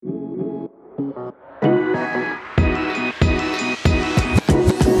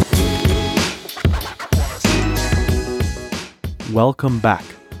Welcome back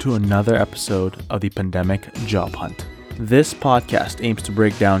to another episode of the Pandemic Job Hunt. This podcast aims to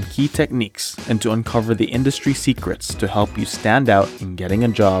break down key techniques and to uncover the industry secrets to help you stand out in getting a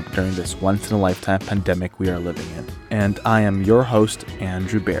job during this once-in-a-lifetime pandemic we are living in. And I am your host,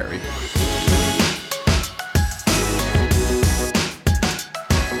 Andrew Barry.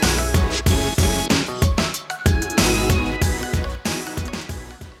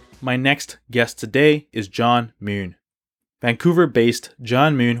 My next guest today is John Moon. Vancouver-based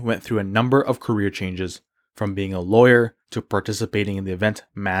John Moon went through a number of career changes. From being a lawyer to participating in the event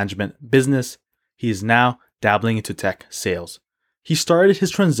management business, he is now dabbling into tech sales. He started his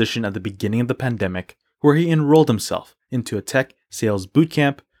transition at the beginning of the pandemic, where he enrolled himself into a tech sales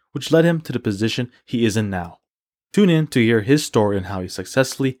bootcamp, which led him to the position he is in now. Tune in to hear his story on how he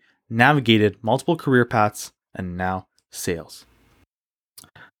successfully navigated multiple career paths and now sales.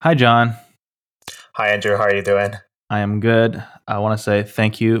 Hi, John. Hi, Andrew. How are you doing? I am good. I want to say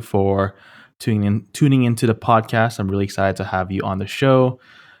thank you for tuning into the podcast. I'm really excited to have you on the show.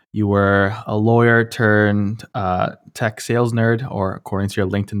 You were a lawyer turned tech sales nerd, or according to your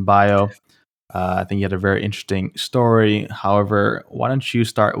LinkedIn bio. I think you had a very interesting story. However, why don't you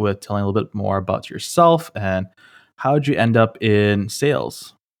start with telling a little bit more about yourself and how did you end up in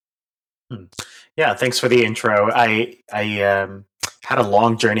sales? Yeah, thanks for the intro. I had a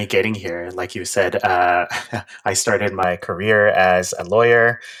long journey getting here. Like you said, I started my career as a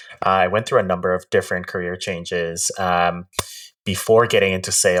lawyer. I went through a number of different career changes. Before getting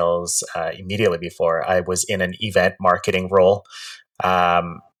into sales, immediately before, I was in an event marketing role.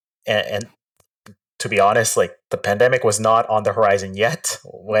 And to be honest, like the pandemic was not on the horizon yet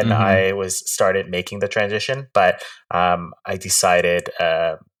when I was started making the transition. But I decided,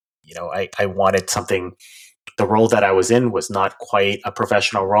 I wanted something. The role that I was in was not quite a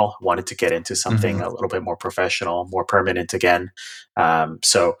professional role. I wanted to get into something a little bit more professional, more permanent again.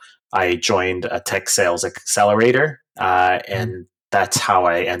 So I joined a tech sales accelerator, and that's how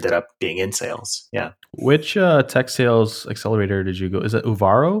I ended up being in sales. Yeah. Which tech sales accelerator did you go? Is it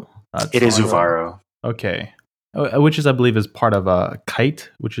Uvaro? It is Uvaro. Okay. Which is, I believe, is part of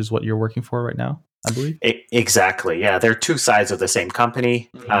Kite, which is what you're working for right now, I believe. Exactly. Yeah. There are two sides of the same company.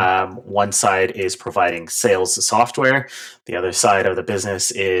 One side is providing sales software. The other side of the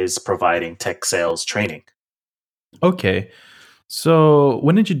business is providing tech sales training. Okay. So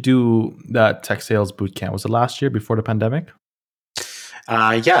when did you do that tech sales bootcamp? Was it last year before the pandemic?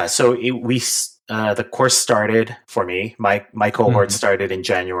 Yeah. So the course started for me. My cohort started in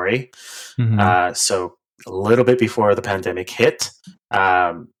January. So a little bit before the pandemic hit.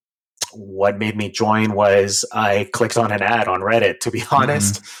 What made me join was I clicked on an ad on Reddit, to be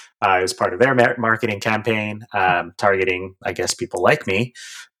honest. It was part of their marketing campaign, targeting, I guess, people like me.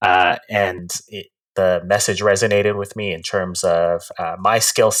 The message resonated with me in terms of my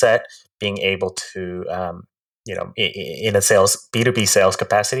skill set, being able to, in a B2B sales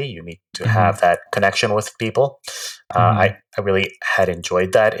capacity, you need to have that connection with people. I really had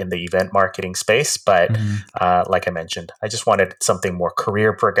enjoyed that in the event marketing space, but like I mentioned, I just wanted something more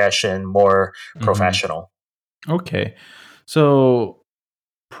career progression, more professional. Okay. So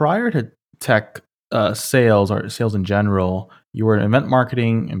prior to tech sales or sales in general, you were in event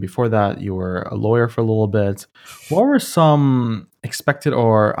marketing, and before that, you were a lawyer for a little bit. What were some expected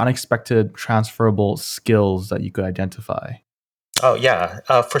or unexpected transferable skills that you could identify? Oh yeah,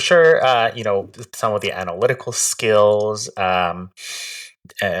 for sure. Some of the analytical skills, being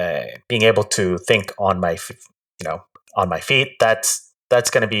able to think on on my feet. That's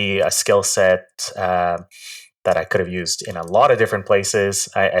going to be a skill set that I could have used in a lot of different places.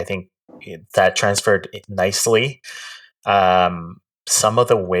 I think that transferred nicely. Some of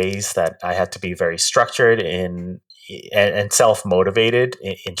the ways that I had to be very structured and self-motivated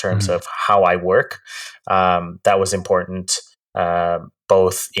in terms of how I work, that was important,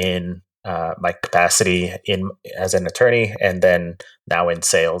 both in my capacity as an attorney and then now in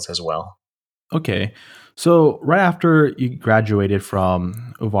sales as well. Okay. So right after you graduated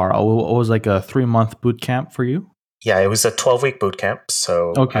from Uvaro, what was like a 3-month boot camp for you? Yeah, it was a 12-week boot camp.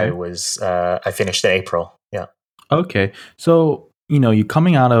 So Okay. I finished in April. Yeah. Okay. So, you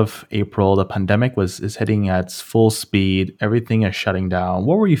coming out of April, the pandemic is hitting at its full speed. Everything is shutting down.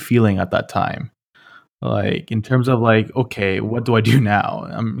 What were you feeling at that time? Like in terms of like, okay, what do I do now?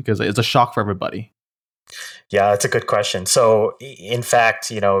 Because it's a shock for everybody. Yeah, that's a good question. So in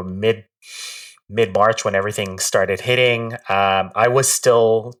fact, mid March when everything started hitting, I was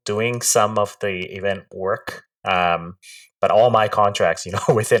still doing some of the event work. but all my contracts,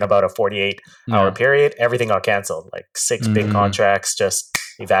 within about a 48-hour Yeah. period, everything got canceled. Like 6 big Mm. contracts just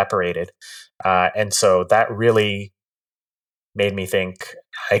evaporated. And so that really made me think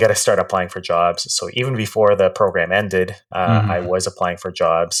I got to start applying for jobs. So even before the program ended, I Mhm. was applying for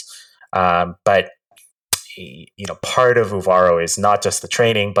jobs. But part of Uvaro is not just the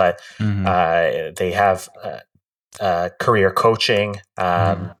training, but Mhm. they have career coaching.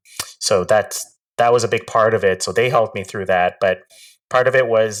 Mhm. So that was a big part of it. So they helped me through that. But part of it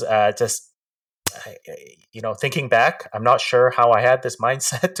was just thinking back, I'm not sure how I had this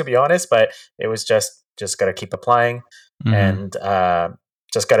mindset to be honest, but it was just got to keep applying Mhm. and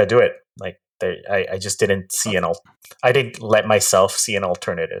just got to do it. Like I just didn't see I didn't let myself see an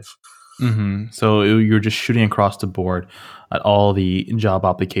alternative. So you're just shooting across the board at all the job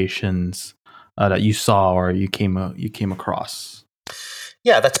applications that you saw or you came across.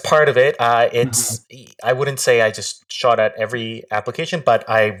 Yeah, that's part of it. Mhm. I wouldn't say I just shot at every application, but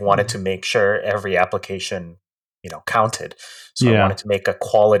I wanted to Mhm. make sure every application, counted. So I Yeah. wanted to make a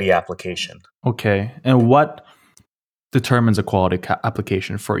quality application. Okay. And what determines a quality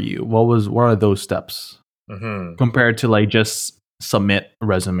application for you? What are those steps Hmm compared to like just submit a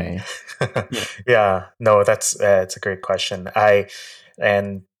resume? Yeah. Yeah, no, that's a great question.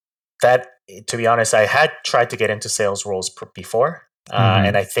 And that, to be honest, I had tried to get into sales roles before,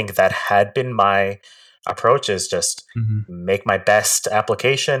 and Mhm. I think that had been my approach is just Mhm. make my best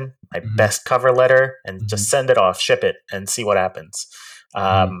application, my Mhm. best cover letter, and just Mhm. send it off, ship it, and see what happens.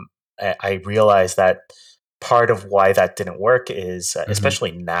 Mhm. I realized that part of why that didn't work is, Mhm.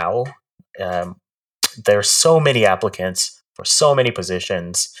 especially now, um, there's so many applicants for so many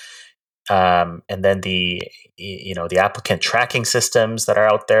positions, and then the applicant tracking systems that are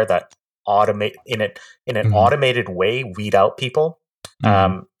out there that automate in an Mhm. automated way weed out people.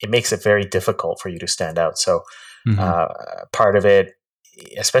 Mhm. It makes it very difficult for you to stand out. So Mhm. uh, part of it,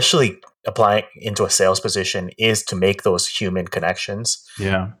 especially applying into a sales position, is to make those human connections.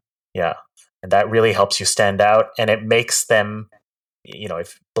 Yeah. Yeah, and that really helps you stand out, and it makes them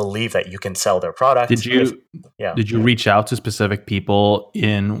if believe that you can sell their Did product. If you Yeah. did you reach out to specific people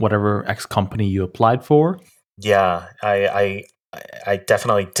in whatever X company you applied for? Yeah, I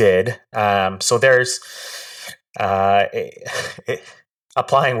definitely did. So there's uh, it,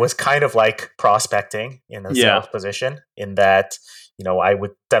 applying was kind of like prospecting in a Yeah. sales position, in that I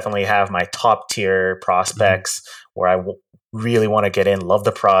would definitely have my top tier Mhm. prospects where really want to get in, love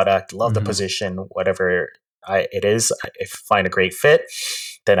the product, love the Mhm. position, whatever it is. If I find a great fit,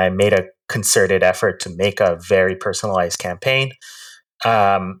 then I made a concerted effort to make a very personalized campaign.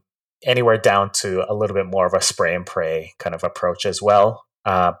 Um, Anywhere down to a little bit more of a spray and pray kind of approach as well.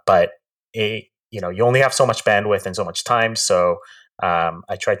 But you only have so much bandwidth and so much time. So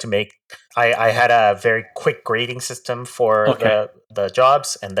I tried to make. I had a very quick grading system for Okay. the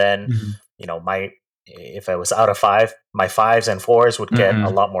jobs, and then Mhm. my if I was out of five, my fives and fours would get a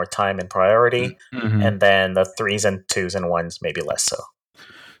Mhm. lot more time and priority, Mhm. and then the threes and twos and ones maybe less so.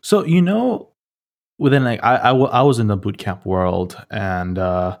 So within like I was in the boot camp world, and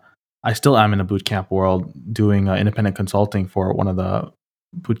I still am in the boot camp world doing independent consulting for one of the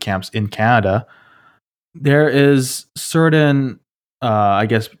boot camps in Canada. There is certain, I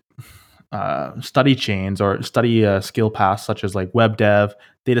guess, study chains or study skill paths such as like web dev,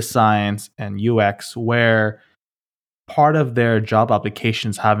 data science, and UX, where part of their job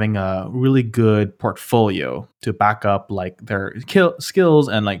applications having a really good portfolio to back up like their skills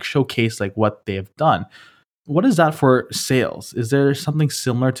and like showcase like what they've done. What is that for sales? Is there something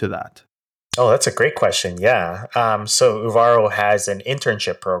similar to that? Oh, that's a great question. Yeah. So Uvaro has an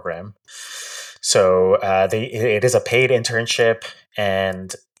internship program. So it is a paid internship,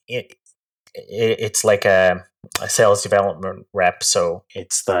 and it, it's like a sales development rep. So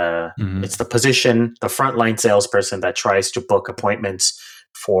it's Hmm. the position, the frontline salesperson that tries to book appointments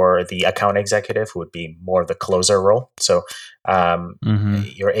for the account executive, who would be more of the closer role. So um, Hmm.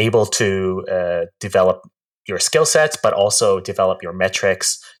 you're able to develop your skill sets, but also develop your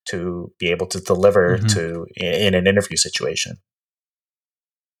metrics to be able to deliver Hmm. to in an interview situation.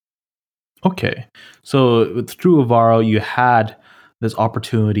 Okay, so through Avaro, you had this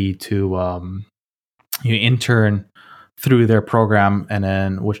opportunity to you intern through their program, and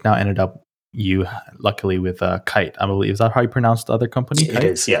then which now ended up you luckily with Kite, I believe. Is that how you pronounce the other company, It Kite?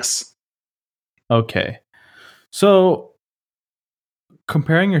 is, yes. Okay, so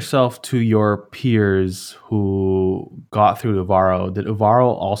comparing yourself to your peers who got through Uvaro, did Uvaro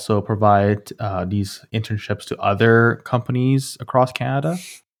also provide these internships to other companies across Canada?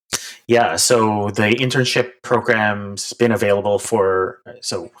 Yeah, so the internship program's been available for,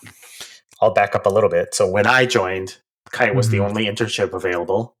 so I'll back up a little bit. So when I joined, Kite was the Mm-hmm. only internship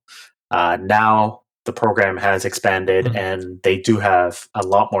available. Now the program has expanded, Mm-hmm. and they do have a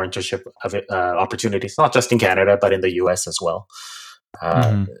lot more internship opportunities, not just in Canada but in the U.S. as well. Uh,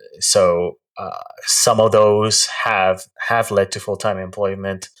 Mm-hmm. so some of those have led to full time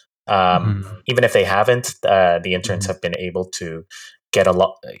employment. Even if they haven't, the interns Mm-hmm. have been able to get a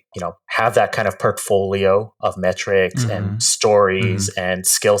lot, have that kind of portfolio of metrics Mm-hmm. and Mm-hmm. stories and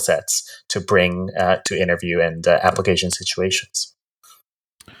skill sets to bring to interview and application situations.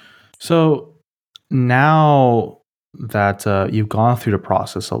 So now that you've gone through the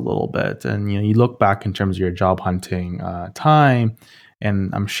process a little bit, and you look back in terms of your job hunting time,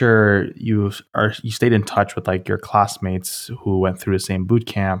 and I'm sure you stayed in touch with like your classmates who went through the same boot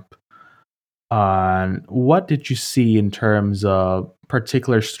camp. What did you see in terms of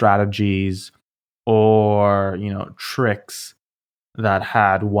particular strategies or tricks that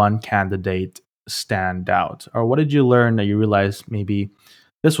had one candidate stand out? Or what did you learn that you realized maybe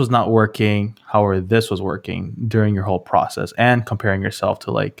this was not working, however, this was working during your whole process and comparing yourself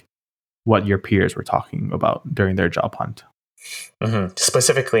to like what your peers were talking about during their job hunt?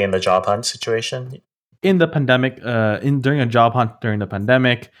 Specifically in the job hunt situation. In the pandemic, in during a job hunt during the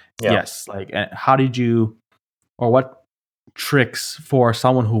pandemic, Yeah. yes, like how did you or what tricks for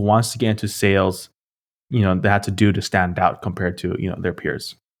someone who wants to get into sales, they had to do to stand out compared to, their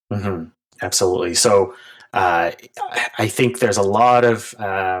peers? hmm Absolutely. So uh, I think there's a lot of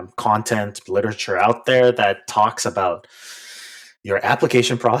content literature out there that talks about your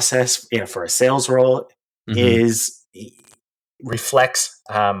application process, for a sales role Mhm. is reflects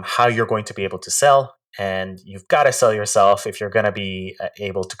how you're going to be able to sell, and you've got to sell yourself if you're going to be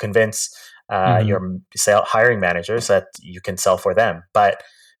able to convince Mhm. your hiring managers that you can sell for them. But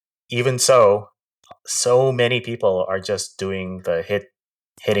even so many people are just doing the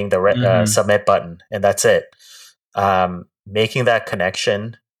hitting the Mhm. submit button, and that's it. Making that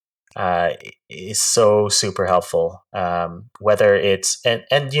connection is so super helpful. Whether it's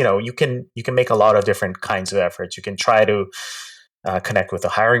and you can make a lot of different kinds of efforts. You can try to connect with the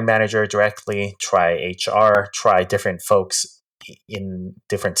hiring manager directly, try HR, try different folks in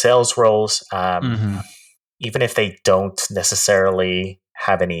different sales roles. Mhm. Even if they don't necessarily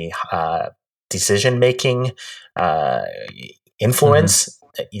have any decision making uh, Mhm. influence,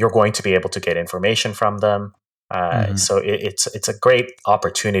 you're going to be able to get information from them. Mhm. So it's a great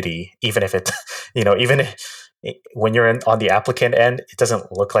opportunity, even if it, even when you're on the applicant end, it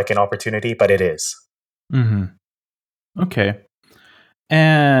doesn't look like an opportunity, but it is. Mhm. Okay.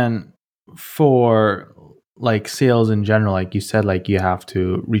 And for like sales in general, like you said, like you have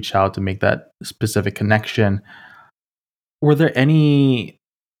to reach out to make that specific connection. Were there any,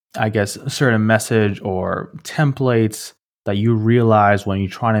 I guess, certain message or templates that you realized when you're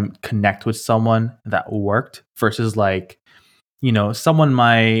trying to connect with someone that worked versus like, someone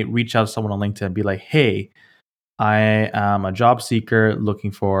might reach out to someone on LinkedIn and be like, hey, I am a job seeker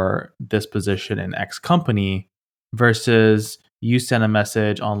looking for this position in X company versus you send a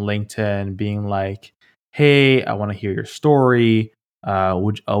message on LinkedIn being like, hey, I want to hear your story. I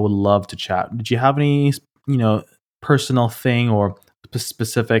would love to chat. Did you have any, you know, personal thing or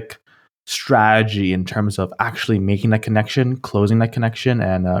specific strategy in terms of actually making that connection, closing that connection,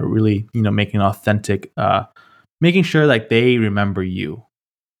 and really, making authentic, making sure like they remember you?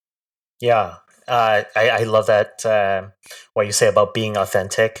 Yeah, I love that. What you say about being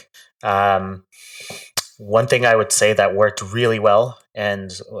authentic. Um, One thing I would say that worked really well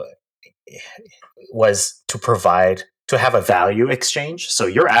and was to have a value exchange. So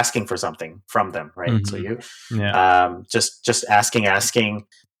you're asking for something from them, right? So Hmm. you Yeah. just asking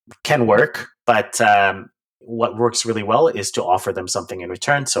can work, but what works really well is to offer them something in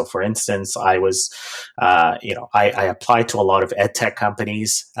return. So, for instance, I applied to a lot of ed tech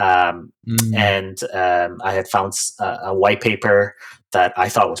companies, Mm. and I had found a white paper that I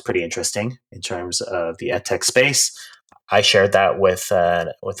thought was pretty interesting in terms of the ed tech space. I shared that with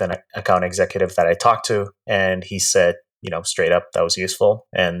an account executive that I talked to, and he said, straight up, that was useful,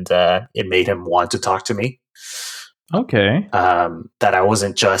 and it made him want to talk to me. Okay. That I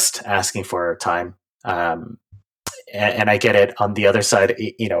wasn't just asking for time. Um, and I get it on the other side,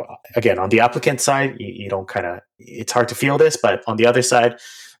 again, on the applicant side, you don't it's hard to feel this, but on the other side,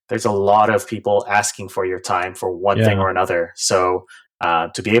 there's a lot of people asking for your time for one thing Yeah. or another. So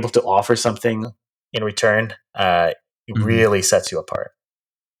to be able to offer something in return, it Mhm. really sets you apart.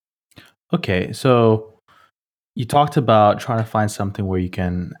 Okay. So you talked about trying to find something where you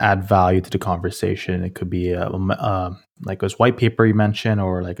can add value to the conversation. It could be like this white paper you mentioned,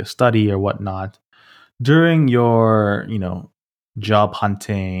 or like a study or whatnot. During your, job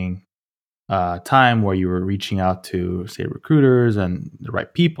hunting time where you were reaching out to, say, recruiters and the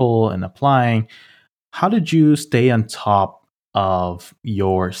right people and applying. How did you stay on top of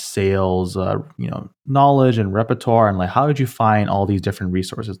your sales, knowledge and repertoire, and like how did you find all these different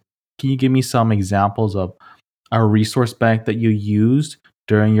resources? Can you give me some examples of a resource bank that you used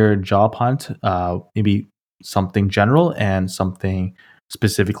during your job hunt? Maybe something general and something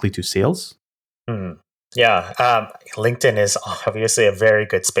specifically to sales. Hmm. Yeah, LinkedIn is obviously a very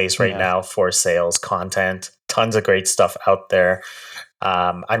good space right Yeah. now for sales content. Tons of great stuff out there.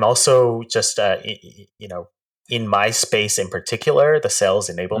 I'm also just, in my space in particular, the Sales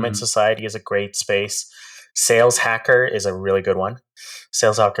Enablement Mhm. Society is a great space. Sales Hacker is a really good one.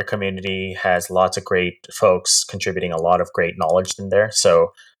 Sales Hacker community has lots of great folks contributing a lot of great knowledge in there.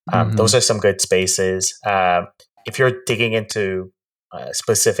 So those Mhm. are some good spaces. If you're digging into a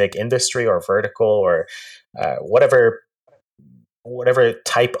specific industry or vertical or whatever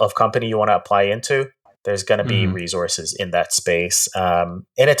type of company you want to apply into, there's going to be Mhm. resources in that space. And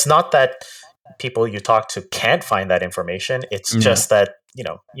it's not that people you talk to can't find that information. It's Yeah. just that,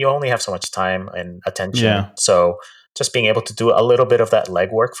 you only have so much time and attention. Yeah. So just being able to do a little bit of that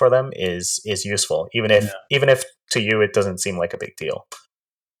legwork for them is useful, even if to you it doesn't seem like a big deal.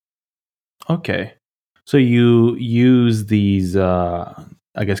 Okay. So you use these, I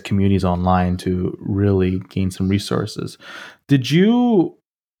guess, communities online to really gain some resources. Did you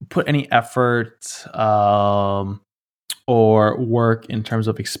put any effort or work in terms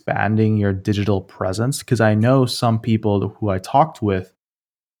of expanding your digital presence? Because I know some people who I talked with,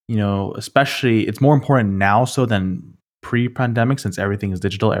 especially it's more important now so than pre-pandemic since everything is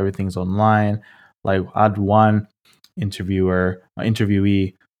digital, everything's online. Like I had one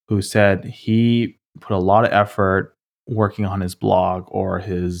interviewee who said he put a lot of effort working on his blog or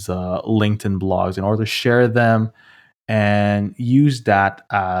his LinkedIn blogs in order to share them and use that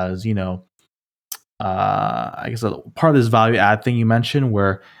as I guess a part of this value add thing you mentioned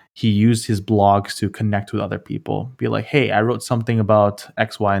where he used his blogs to connect with other people. Be like, hey, I wrote something about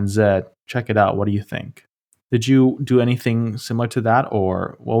X, Y, and Z. Check it out. What do you think? Did you do anything similar to that,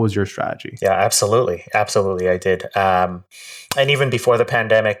 or what was your strategy? Yeah, absolutely. Absolutely, I did. And even before the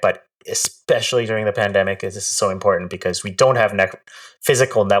pandemic, but especially during the pandemic, this is so important because we don't have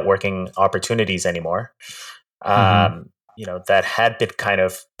physical networking opportunities anymore. Mm-hmm. That had been kind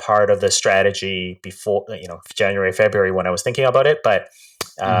of part of the strategy before, January, February when I was thinking about it. But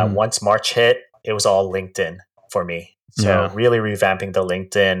Mm-hmm. once March hit, it was all LinkedIn for me. So Yeah. really revamping the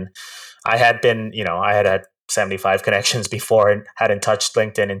LinkedIn. I had 75 connections before and hadn't touched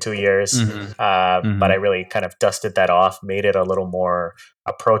LinkedIn in 2 years. Mm-hmm. But Mm-hmm. I really kind of dusted that off, made it a little more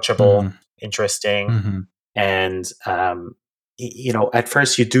approachable, Mm-hmm. interesting. Mm-hmm. And, at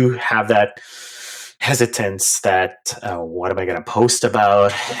first you do have that hesitance that, what am I going to post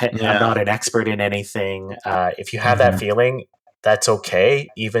about? I'm Yeah. not an expert in anything. If you have that Mm-hmm. feeling, that's okay.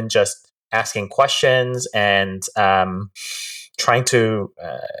 Even just asking questions and trying to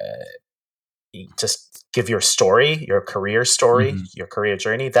just give your story, your career story, Mm-hmm. your career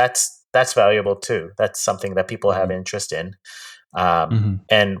journey. That's valuable too. That's something that people have Mm-hmm. interest in. Mm-hmm.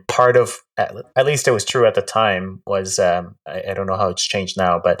 And part of, at least it was true at the time, was I don't know how it's changed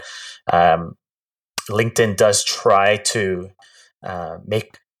now, but um, LinkedIn does try to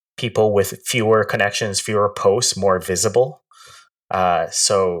make people with fewer connections, fewer posts more visible.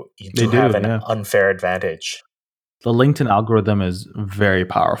 So you They do have do, an yeah. unfair advantage. The LinkedIn algorithm is very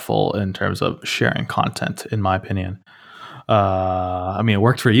powerful in terms of sharing content, in my opinion. I mean, it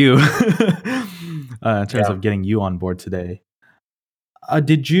worked for you in terms Yeah. of getting you on board today.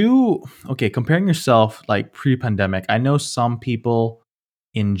 Did you, okay, comparing yourself like pre pandemic? I know some people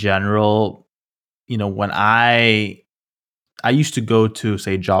in general, when I used to go to,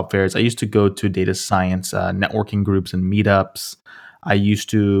 say, job fairs. I used to go to data science networking groups and meetups. I used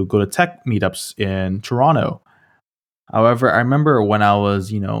to go to tech meetups in Toronto. However, I remember when I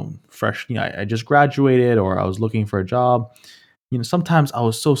was, fresh, I just graduated or I was looking for a job. Sometimes I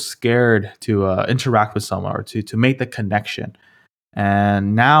was so scared to interact with someone or to make the connection.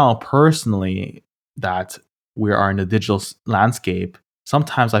 And now, personally, that we are in the digital landscape,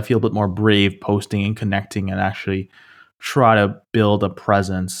 sometimes I feel a bit more brave posting and connecting and actually try to build a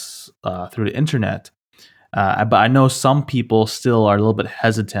presence through the internet. But I know some people still are a little bit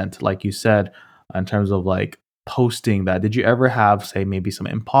hesitant, like you said, in terms of like posting that. Did you ever have, say, maybe some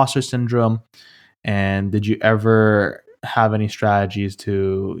imposter syndrome? And did you ever have any strategies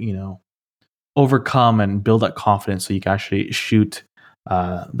to, overcome and build that confidence so you can actually shoot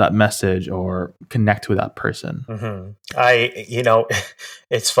that message or connect with that person?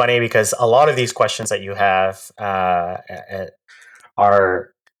 It's funny because a lot of these questions that you have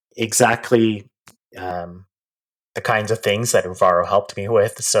are exactly um, the kinds of things that Uvaro helped me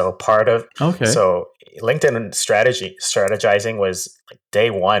with. Okay. So LinkedIn strategizing was like day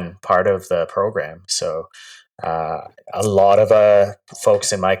one part of the program. So uh, a lot of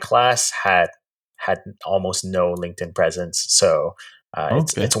folks in my class had almost no LinkedIn presence. So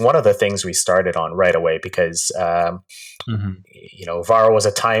it's Okay. one of the things we started on right away because Hmm. Varo was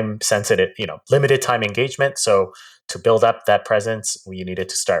a time sensitive, limited time engagement. So to build up that presence, we needed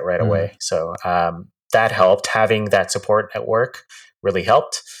to start right Hmm. away. So that helped. Having that support at work really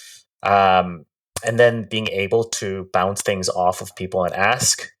helped. Um, and then being able to bounce things off of people and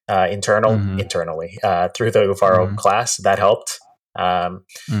ask Hmm. internally through the Uvaro Hmm. class, that helped. Um,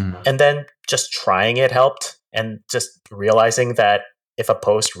 Hmm. and then just trying it helped, and just realizing that if a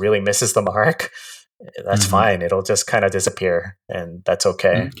post really misses the mark, that's Hmm. fine. It'll just kind of disappear, and that's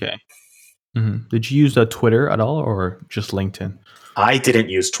okay. Okay. Hmm. Did you use Twitter at all, or just LinkedIn? I didn't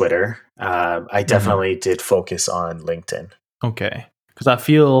use Twitter. I Hmm. definitely did focus on LinkedIn. Okay. Because I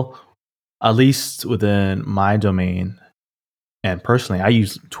feel, at least within my domain, and personally, I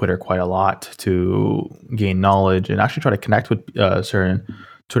use Twitter quite a lot to gain knowledge and actually try to connect with certain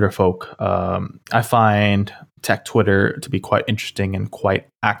Twitter folk. I find tech Twitter to be quite interesting and quite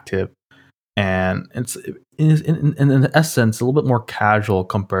active, and it's in essence a little bit more casual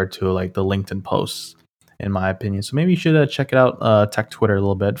compared to like the LinkedIn posts, in my opinion. So maybe you should check it out, tech Twitter a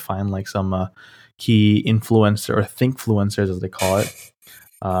little bit. Find like some key influencer or thinkfluencers as they call it,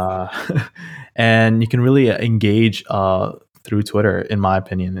 uh, and you can really engage through Twitter. In my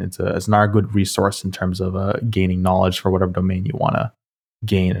opinion, it's another good resource in terms of gaining knowledge for whatever domain you want to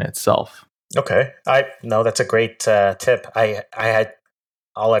gain in itself. Okay, I no, that's a great tip.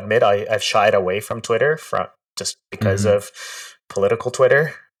 I'll admit I've shied away from Twitter from just because Hmm. of political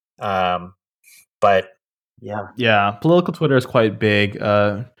Twitter. Um, but yeah, Yeah, political Twitter is quite big. At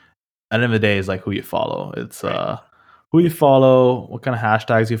the end of the day, is like who you follow. It's right. who you follow, what kind of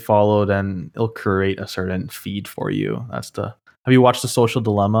hashtags you follow, then it'll create a certain feed for you. That's the. Have you watched The Social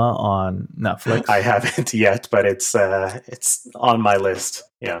Dilemma on I Netflix? haven't yet, but it's on my list.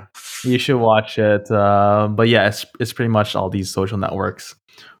 Yeah. You should watch it. But yeah, it's pretty much all these social networks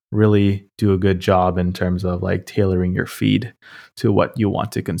really do a good job in terms of like tailoring your feed to what you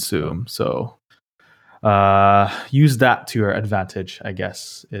want to consume. So use that to your advantage, I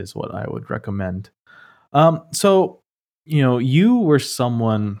guess, is what I would recommend. So you were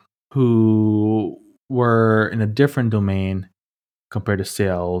someone who were in a different domain compared to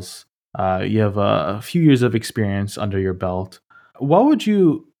sales. You have a few years of experience under your belt. What would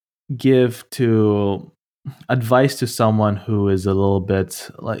you give to advice to someone who is a little bit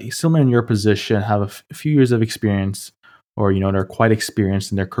like similar in your position, have a few years of experience, or they're quite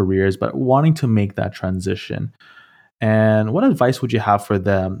experienced in their careers, but wanting to make that transition? And what advice would you have for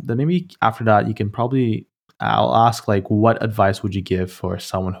them? Then maybe after that, you can probably I'll ask like, what advice would you give for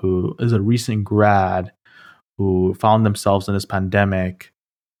someone who is a recent grad who found themselves in this pandemic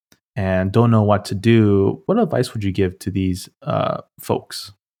and don't know what to do? What advice would you give to these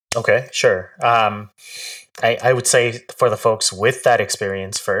folks? Okay, sure. I would say for the folks with that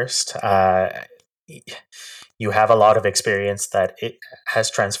experience first, you have a lot of experience that it has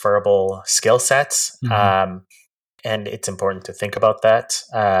transferable skill sets, Hmm. and it's important to think about that.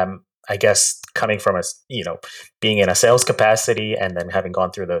 I guess coming from being in a sales capacity and then having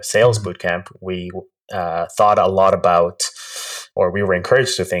gone through the sales Hmm. boot camp, we thought a lot about, or we were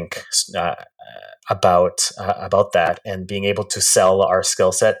encouraged to think about that and being able to sell our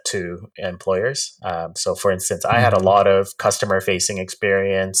skill set to employers. So, for instance, I had a Hmm. lot of customer facing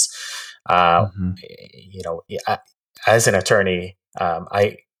experience. Uh, Hmm. as an attorney,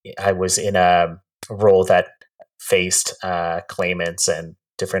 I was in a role that faced claimants and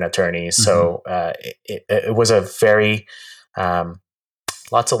different attorneys. Hmm. So it was a very um,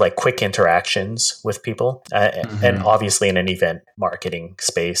 lots of like quick interactions with people, and Hmm. obviously in an event marketing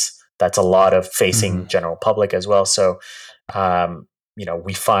space, that's a lot of Hmm. facing general public as well. So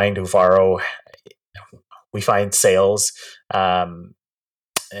we find Uvaro, we find sales. Um,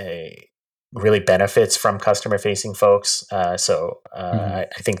 a, really benefits from customer facing folks. Hmm. I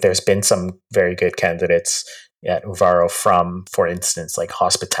think there's been some very good candidates at Uvaro from, for instance, like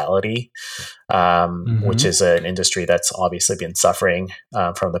hospitality, which Hmm. is an industry that's obviously been suffering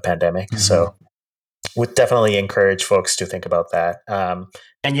from the pandemic. Hmm. So would definitely encourage folks to think about that.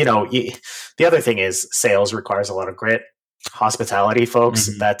 And the other thing is sales requires a lot of grit. Hospitality folks,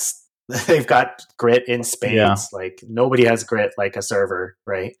 Hmm. that's they've got grit in Yeah, spades. Like nobody has grit like a server,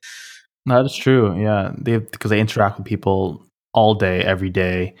 right? that is true. Yeah, because they interact with people all day, every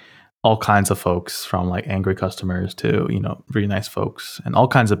day. all kinds of folks, from like angry customers to, really nice folks, and all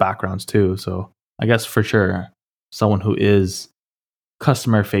kinds of backgrounds too. So I guess for sure, someone who is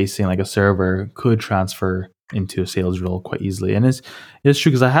customer facing, like a server, could transfer into a sales role quite easily. And it's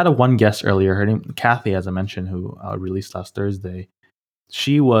true, because I had a one guest earlier, her name Kathy, as I mentioned, who released last Thursday.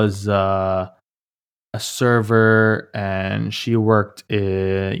 She was a server, and she worked at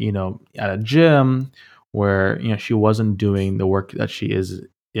a gym where she wasn't doing the work that she is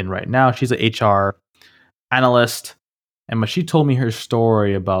in right now. She's an HR analyst, and but she told me her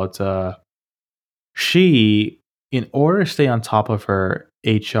story about she, in order to stay on top of her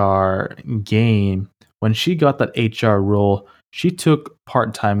HR game, when she got that HR role, she took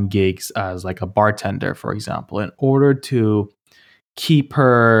part-time gigs as like a bartender, for example, in order to keep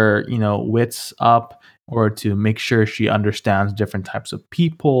her, wits up, or to make sure she understands different types of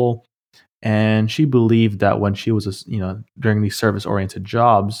people. And she believed that when she was, during these service-oriented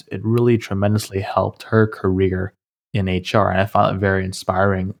jobs, it really tremendously helped her career in HR. And I found it very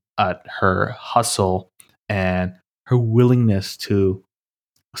inspiring at her hustle and her willingness to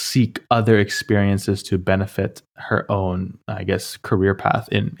seek other experiences to benefit her own, I guess, career path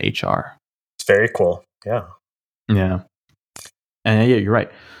in HR. It's very cool. Yeah. Yeah. And yeah, you're right.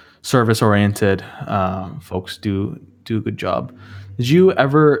 Service oriented folks do a good job. Did you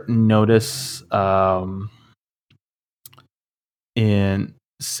ever notice in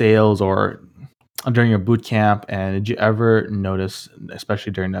sales or during your boot camp, and did you ever notice,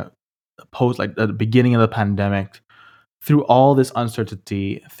 especially during the post, like the beginning of the pandemic, through all this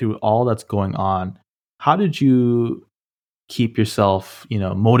uncertainty, through all that's going on, how did you keep yourself,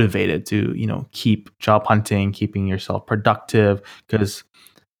 motivated to, keep job hunting, keeping yourself productive? Because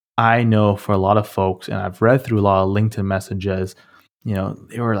I know for a lot of folks, and I've read through a lot of LinkedIn messages,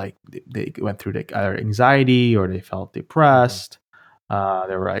 they were like, they went through like either anxiety, or they felt depressed. They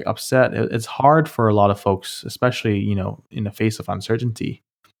were like upset. It's hard for a lot of folks, especially, in the face of uncertainty.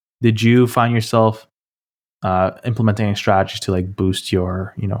 Did you find yourself implementing strategies to like boost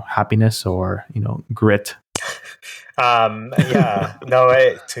your, happiness, or, grit? Yeah, no,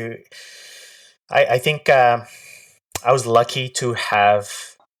 I think I was lucky to have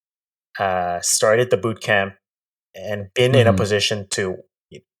started the boot camp and been in a Hmm. position to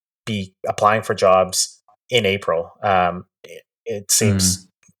be applying for jobs in April. It seems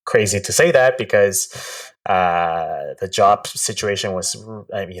crazy to say that, because the job situation was,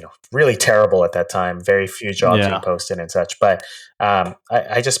 really terrible at that time. Very few jobs being Yeah. posted and such. But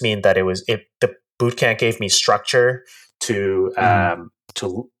I just mean that the boot camp gave me structure to Hmm.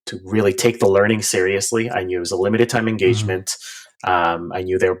 to really take the learning seriously. I knew it was a limited time Hmm. engagement. I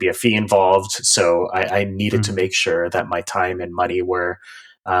knew there would be a fee involved, so I needed to Hmm. make sure that my time and money were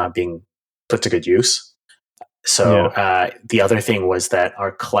being put to good use. So Yeah. the other thing was that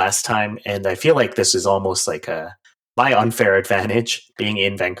our class time, and I feel like this is almost like my unfair advantage being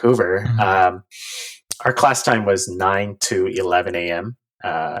in Vancouver. Hmm. Our class time was 9 to 11 a.m.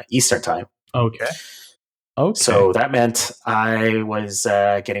 Eastern time. Okay. Okay. So that meant I was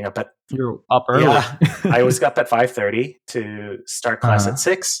getting up at You're up early. yeah, I was up at 5:30 to start class at Uh,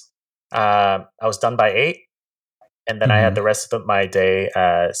 6. I was done by 8, and then I had mhm, the rest of my day,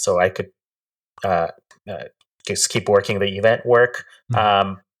 so I could uh, uh, just keep working the event work. mhm.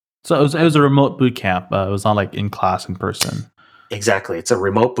 Um, So it was a remote boot camp. It was not like in class in person. exactly, it's a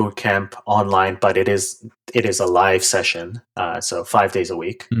remote boot camp online, but it is a live session, so 5 days a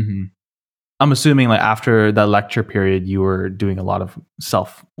week. Hmm. I'm assuming like after that lecture period, you were doing a lot of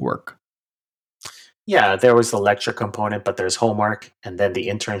self work. Yeah, there was the lecture component, but there's homework, and then the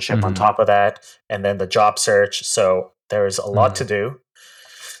internship on Hmm. top of that, and then the job search. So there's a lot to Hmm. do.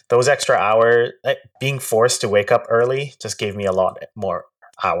 Those extra hours, being forced to wake up early, just gave me a lot more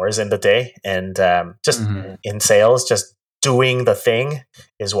hours in the day. And just Hmm. in sales, just doing the thing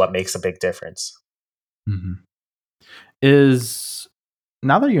is what makes a big difference. Hmm. Is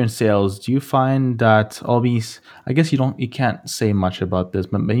Now that you're in sales, do you find that all these? I guess you can't say much about this,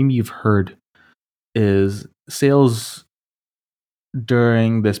 but maybe you've heard, is sales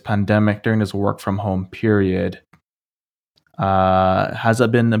during this pandemic, during this work from home period, has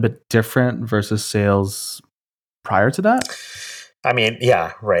that been a bit different versus sales prior to that? I mean,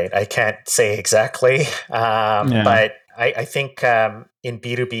 yeah, right. I can't say exactly, Yeah. but I think in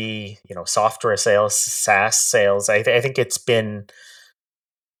B2B, software sales, SaaS sales, I think it's been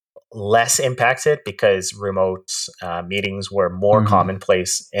less impacted because remote meetings were more Hmm.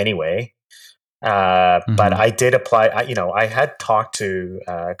 commonplace anyway. But Hmm. I did apply. I had talked to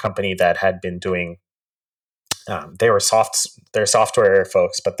a company that had been doing. They're software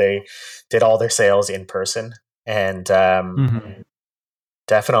folks, but they did all their sales in person, and Hmm.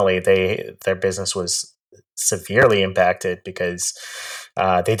 definitely. Their business was severely impacted because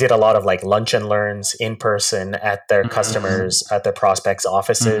they did a lot of like lunch and learns in person at their customers, at their prospects'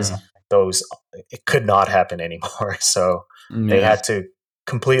 offices. Mhm. Those it could not happen anymore. So they Yeah. had to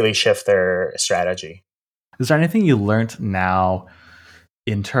completely shift their strategy. Is there anything you learned now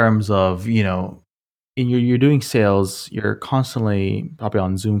in terms of, in you're doing sales, you're constantly probably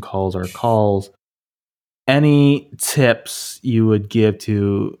on Zoom calls or calls. Any tips you would give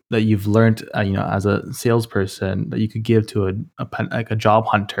to that you've learned, as a salesperson that you could give to like a job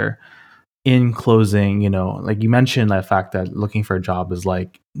hunter in closing? Like you mentioned, the fact that looking for a job is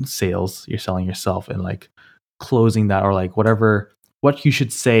like sales. You're selling yourself, and like closing that, or like what you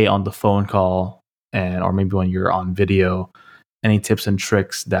should say on the phone call, and or maybe when you're on video. Any tips and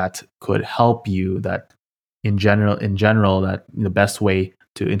tricks that could help you, that in general that the best way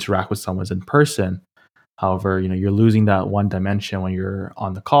to interact with someone is in person. However, you're losing that one dimension when you're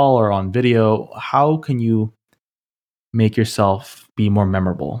on the call or on video. How can you make yourself be more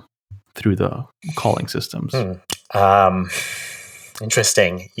memorable through the calling systems? Hmm. Um,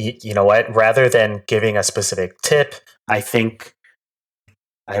 Interesting. You know what? Rather than giving a specific tip, I think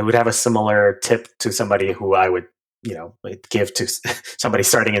I would have a similar tip to somebody who I would, like give to somebody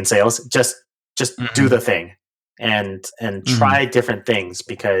starting in sales. Just do Hmm. the thing and Hmm. try different things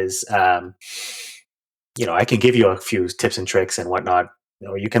because I can give you a few tips and tricks and whatnot.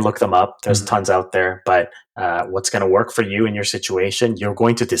 You can look them up. There's Hmm. tons out there, but what's going to work for you in your situation, you're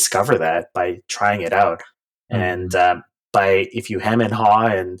going to discover that by trying it out. And Hmm. by if you hem and haw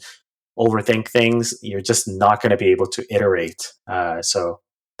and overthink things, you're just not going to be able to iterate. So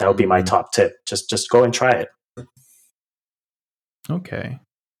that would be my Hmm. top tip. Just go and try it. Okay.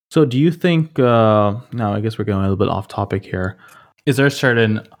 So, do you think? Now, I guess we're going a little bit off topic here. Is there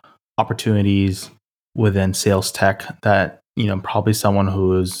certain opportunities within sales tech that probably someone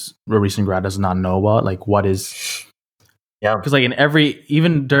who is a recent grad does not know about? Like, what is, Yeah. because like in every,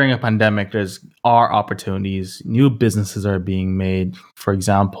 even during a pandemic, there's are opportunities. New businesses are being made. For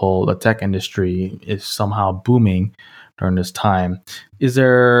example, the tech industry is somehow booming during this time. Is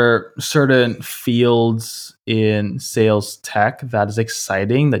there certain fields in sales tech that is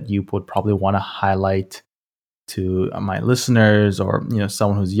exciting that you would probably want to highlight to my listeners, or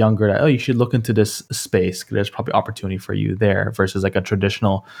someone who's younger, that, oh, you should look into this space? There's probably opportunity for you there versus like a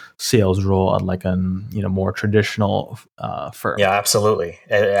traditional sales role at like an more traditional firm. Yeah, absolutely.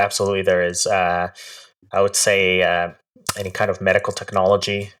 Absolutely. There is, I would say, any kind of medical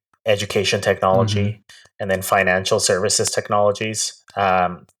technology, education Mm-hmm. technology, and then financial services technologies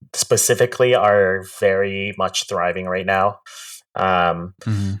specifically are very much thriving right now. Um,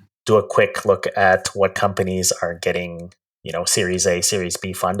 Mm-hmm. do a quick look at what companies are getting, Series A, Series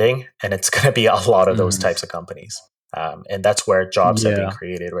B funding, and it's going to be a lot of those Mm-hmm. types of companies. And that's where jobs are being Yeah,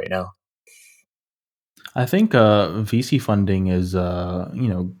 created right now. I think VC funding is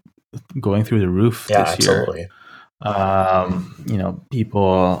going through the roof Yeah, this year. absolutely.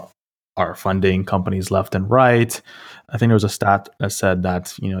 People are funding companies left and right. I think there was a stat that said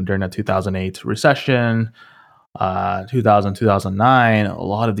that during the 2008 recession, 2009, a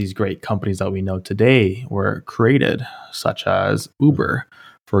lot of these great companies that we know today were created, such as Uber,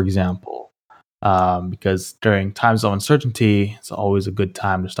 for example. Because during times of uncertainty, it's always a good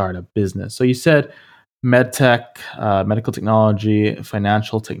time to start a business. So you said medtech, medical technology,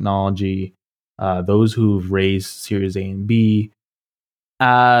 financial technology, those who've raised Series A and B.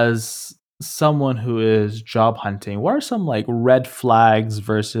 As someone who is job hunting, what are some like red flags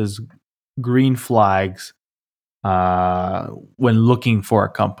versus green flags when looking for a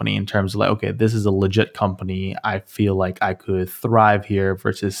company, in terms of like, okay, this is a legit company, I feel like I could thrive here,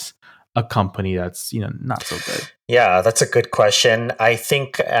 versus a company that's not so good? Yeah, that's a good question. I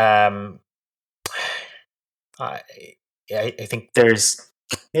think I, I think there's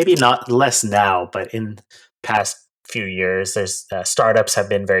maybe not less now, but in past few years, there's startups have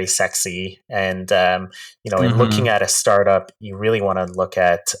been very sexy, and in looking Mm-hmm. at a startup, you really want to look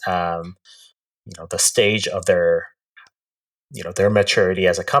at the stage of their maturity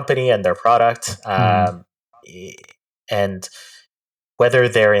as a company and their product, Mm-hmm. and whether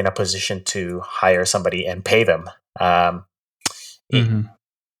they're in a position to hire somebody and pay them. Um, it, Mm-hmm.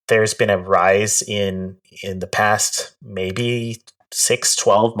 there's been a rise in the past maybe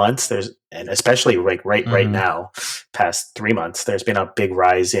 6-12 months, and especially like right Mm-hmm. now, past 3 months, there's been a big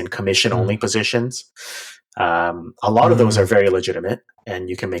rise in commission only positions. A lot of those are Mm-hmm. very legitimate, and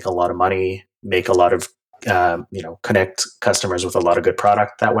you can make a lot of money, make a lot of connect customers with a lot of good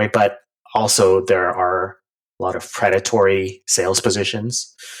product that way. But also there are a lot of predatory sales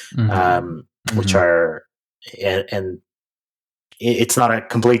positions, Mm-hmm. which Mm-hmm. are and it's not a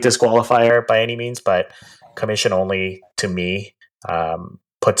complete disqualifier by any means, but commission only to me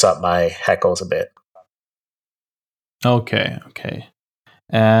puts up my heckles a bit. Okay.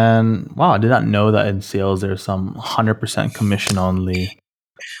 And wow, I did not know that in sales there's some 100% commission only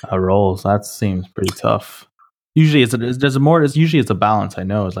roles. That seems pretty tough. Usually, usually it's a balance. I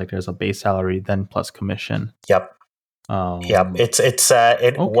know it's like there's a base salary then plus commission. Yep.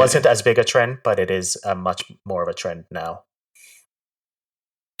 It wasn't as big a trend, but it is much more of a trend now.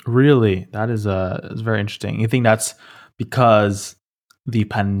 Really, that is very interesting. You think that's because the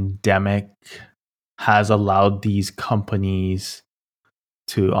pandemic has allowed these companies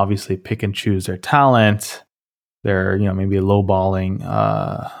to obviously pick and choose their talent? They're maybe lowballing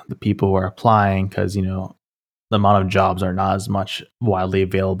the people who are applying because the amount of jobs are not as much widely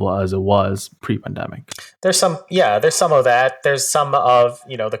available as it was pre-pandemic. There's some of that. There's some of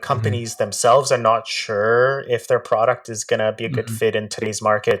the companies themselves are not sure if their product is going to be a good fit in today's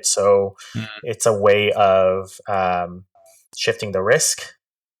market, so it's a way of shifting the risk.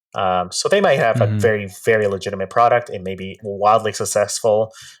 So they might have a very, very legitimate product. It may be wildly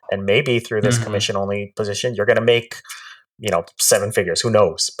successful, and maybe through this commission only position, you're going to make, 7 figures. Who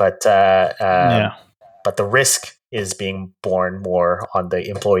knows? But the risk is being borne more on the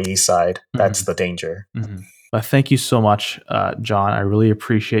employee side. That's the danger. But thank you so much, John. I really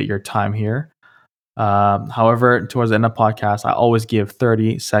appreciate your time here. However, towards the end of the podcast, I always give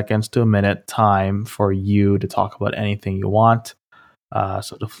 30 seconds to a minute time for you to talk about anything you want.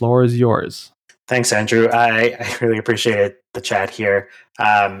 So the floor is yours. Thanks, Andrew. I really appreciated the chat here.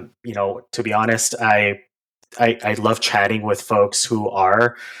 To be honest, I love chatting with folks who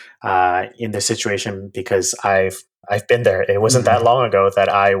are in this situation because I've been there. It wasn't that long ago that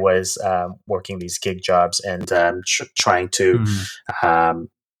I was working these gig jobs and trying to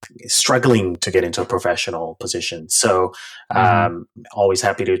struggling to get into a professional position. So always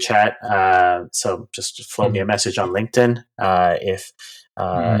happy to chat. So just float me a message on LinkedIn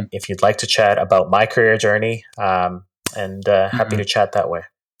if you'd like to chat about my career journey, and happy to chat that way.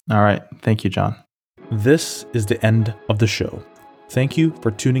 All right. Thank you, John. This is the end of the show. Thank you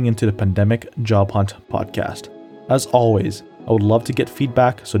for tuning into the Pandemic Job Hunt podcast. As always, I would love to get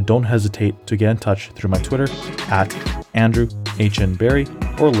feedback, so don't hesitate to get in touch through my Twitter @AndrewHNBerry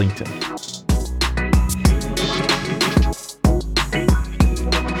or LinkedIn.